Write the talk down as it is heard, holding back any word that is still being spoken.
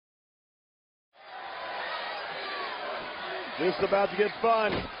This is about to get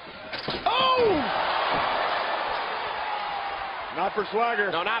fun. Oh! Not for Swagger.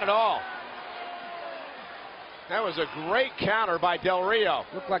 No, not at all. That was a great counter by Del Rio.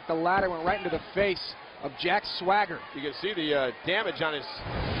 Looked like the ladder went right into the face of Jack Swagger. You can see the damage on his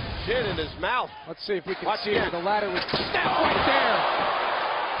chin and his mouth. Let's see if we can Watch see again. where the ladder was snapped right there.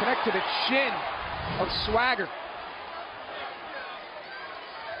 Connect to the chin of Swagger.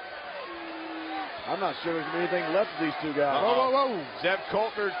 I'm not sure there's anything left of these two guys. Whoa, whoa, whoa. Zeb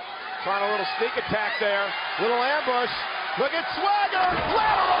Colter trying a little sneak attack there. Little ambush. Look at Swagger.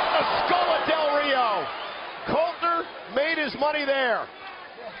 Ladder on the skull of Del Rio. Colter made his money there.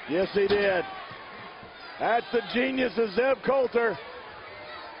 Yes, he did. That's the genius of Zeb Colter.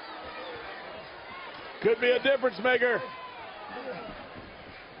 Could be a difference maker.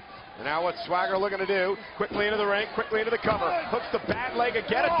 And now what's Swagger looking to do? Quickly into the ring, quickly into the cover. Hooks the bad leg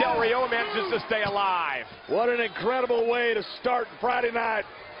again at Del Rio and manages to stay alive. What an incredible way to start Friday night.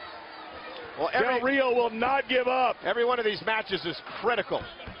 Well, Del Rio will not give up. Every one of these matches is critical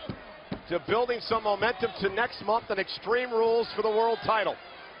to building some momentum to next month and Extreme Rules for the world title.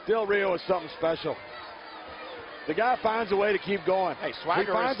 Del Rio is something special. The guy finds a way to keep going. Hey, Swagger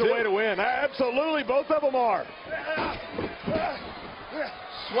he finds a way to win. Absolutely, both of them are.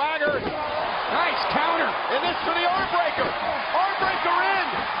 Swagger. Nice counter. And this for the arm breaker. Arm breaker in.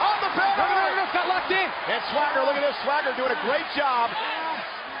 On the bell. No, got locked in. And Swagger, look at this. Swagger doing a great job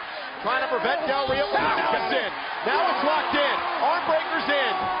trying to prevent Del Rio. Now it's in. Now it's locked in. Arm breaker's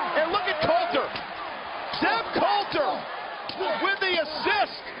in. And look at Colter. Zeb Colter with the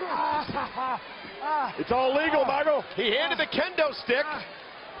assist. It's all legal, Michael. He handed the kendo stick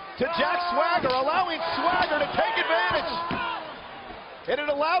to Jack Swagger, allowing Swagger to take advantage. And it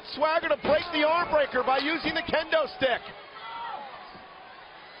allowed Swagger to break the arm breaker by using the kendo stick.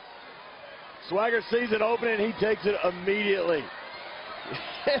 Swagger sees it open and he takes it immediately.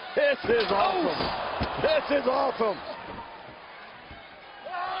 This is awesome. This is awesome.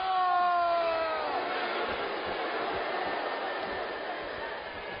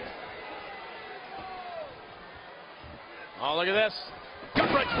 Oh, look at this.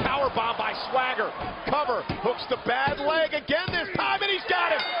 Gut-wrench powerbomb by Swagger. Cover. Hooks the bad leg again this time, and he's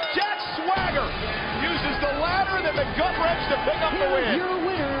got him. Jack Swagger uses the ladder and then the gut-wrench to pick up the win. Your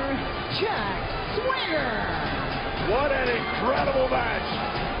winner, Jack Swagger. What an incredible match.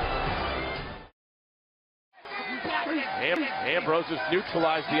 Ambrose has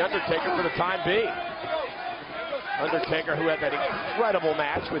neutralized The Undertaker for the time being. Undertaker, who had that incredible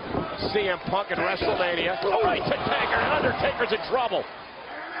match with CM Punk at WrestleMania. Oh, right to Taker, and Undertaker's in trouble.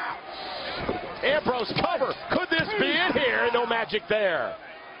 Ambrose cover. Could this be it here? No magic there.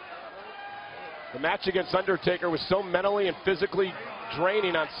 The match against Undertaker was so mentally and physically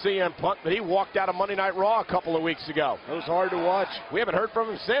draining on CM Punk that he walked out of Monday Night Raw a couple of weeks ago. It was hard to watch. We haven't heard from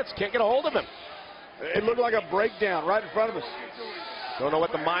him since. Can't get a hold of him. It looked like a breakdown right in front of us. Don't know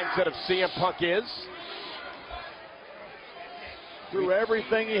what the mindset of CM Punk is. Threw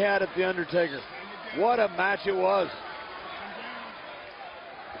everything he had at The Undertaker. What a match it was.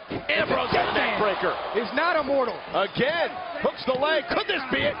 Ambrose got a neck breaker. He's not immortal. Again, hooks the leg. Could this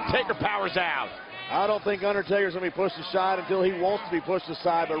be it? Taker powers out. I don't think Undertaker's going to be pushed aside until he wants to be pushed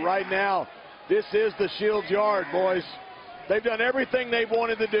aside. But right now, this is the Shield's yard, boys. They've done everything they've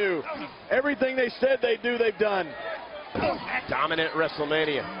wanted to do. Everything they said they'd do, they've done. Dominant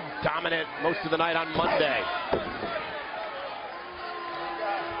WrestleMania. Dominant most of the night on Monday.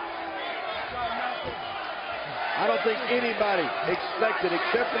 I don't think anybody expected,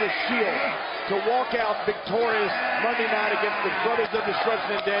 except for the Shield, to walk out victorious Monday night against the Brothers of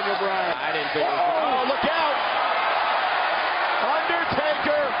Destruction and Daniel Bryan. I didn't think it was. Oh, look out!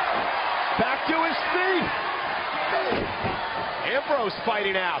 Undertaker back to his feet. Ambrose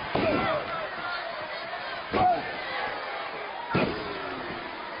fighting out.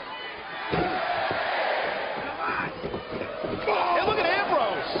 And look at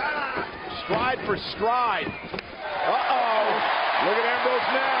Ambrose. Stride for stride. Uh-oh. Look at Ambrose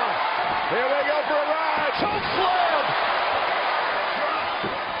now. Here they go for a ride. Choke slam.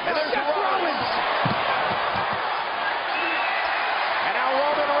 And there's Rollins. And now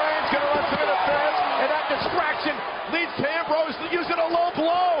Roman Reigns going to run some interference. And that distraction leads to Ambrose using a low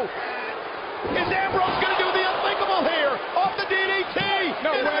blow. Is Ambrose going to do the unthinkable here? Off the DDT.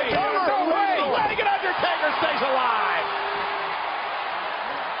 No way. No way. Letting it Undertaker stays alive.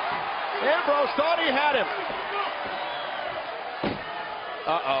 Ambrose thought he had him.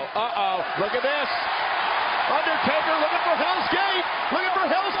 Look at this. Undertaker looking for Hell's Gate. Looking for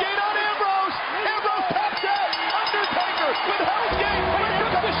Hell's Gate on Ambrose. Ambrose taps out. Undertaker with Hell's Gate. And here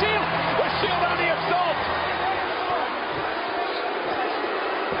comes the Shield. The Shield on the assault.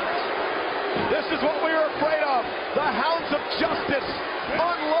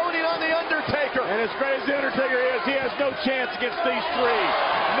 no chance against these three.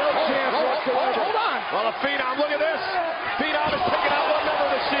 No chance whatsoever. Hold on. Well, a Phenom, look at this. Phenom is picking out one member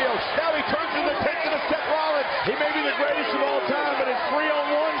of the Shield. Now he turns and takes it to Seth Rollins. He may be the greatest of all time, but it's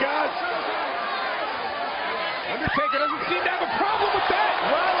 3-on-1, guys. Undertaker doesn't seem to have a problem with that.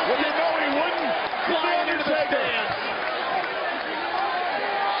 Well, you know he wouldn't. Flying into the stands.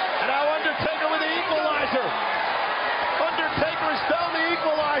 And now Undertaker with the equalizer. Undertaker has found the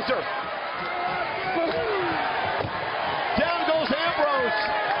equalizer. Down goes Ambrose.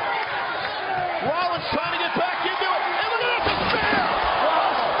 Rollins trying to get back into it. And look at that, the spear! A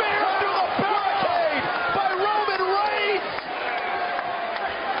spear through the barricade by Roman Reigns.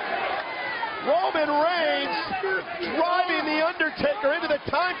 Roman Reigns driving the Undertaker into the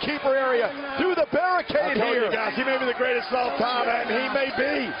timekeeper area through the barricade here. You guys, he may be the greatest of all time, and he may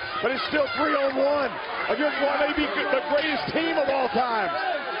be, but it's still 3-on-1 against what may be the greatest team of all time.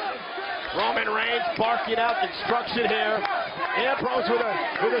 Roman Reigns barking out instruction here. Ambrose with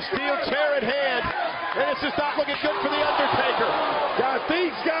a steel chair in hand. And it's just not looking good for the Undertaker. Guys,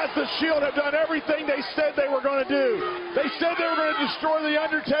 these guys, the Shield, have done everything they said they were going to do. They said they were going to destroy the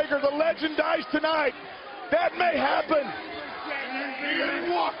Undertaker. The legend dies tonight. That may happen.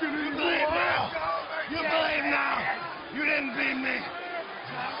 You believe now. You believe now. You didn't beat me.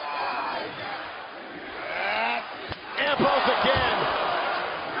 Ambrose again.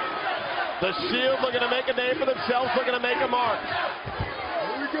 The Shield looking to make a name for themselves, looking to make a mark.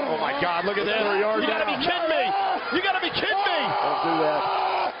 Oh my God, look at this. You gotta be kidding me. You gotta be kidding me. Don't do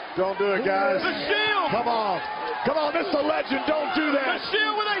that. Don't do it, guys. The Shield. Come on. Come on, this is a legend. Don't do that. The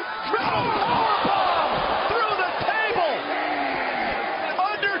Shield with a triple powerbomb through